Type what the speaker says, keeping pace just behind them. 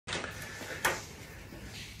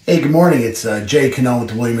Hey, good morning. It's Jay Cannone with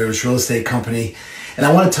the William Rivers Real Estate Company. And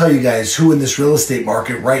I want to tell you guys who in this real estate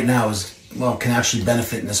market right now can actually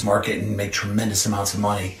benefit in this market and make tremendous amounts of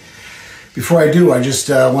money. Before I do, I just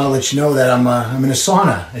want to let you know that I'm in a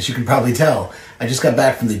sauna, as you can probably tell. I just got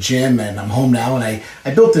back from the gym and I'm home now, and I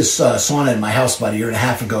built this sauna in my house about a year and a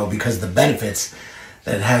half ago because of the benefits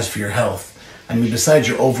that it has for your health. I mean, besides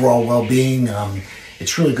your overall well-being,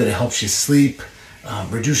 it's really good. It helps you sleep,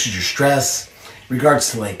 reduces your stress. In regards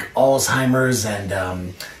to like Alzheimer's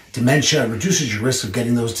and dementia, it reduces your risk of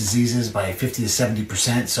getting those diseases by 50 to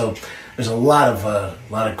 70%. So there's a lot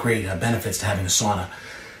of great benefits to having a sauna.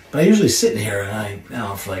 But I usually sit in here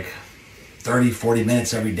and for like 30, 40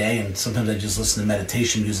 minutes every day, and sometimes I just listen to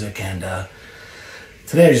meditation music. And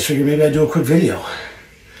today I just figured maybe I'd do a quick video.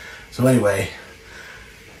 So anyway,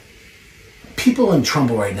 people in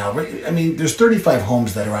Trumbull right now, I mean, there's 35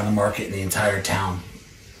 homes that are on the market in the entire town.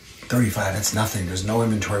 35, that's nothing. There's no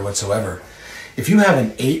inventory whatsoever. If you have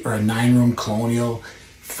an 8 or a 9 room colonial,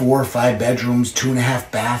 4 or 5 bedrooms, 2.5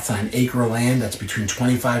 baths on an acre of land that's between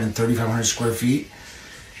 25 and 3,500 square feet,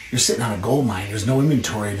 you're sitting on a gold mine. There's no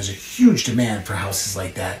inventory. There's a huge demand for houses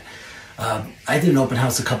like that. I did an open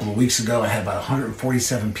house a couple of weeks ago. I had about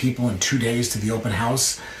 147 people in 2 days to the open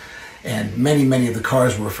house. And many of the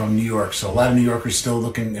cars were from New York. So a lot of New Yorkers still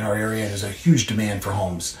looking in our area. There's a huge demand for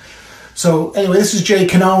homes. So anyway, this is Jay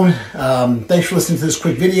Cannone. Thanks for listening to this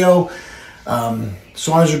quick video.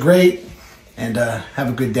 Saunas are great, and have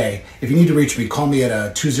a good day. If you need to reach me, call me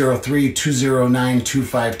at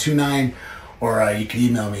 203-209-2529, or you can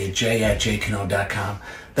email me at jay@jaycannone.com.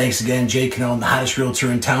 Thanks again, Jay Cannone, the hottest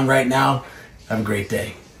realtor in town right now. Have a great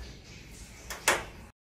day.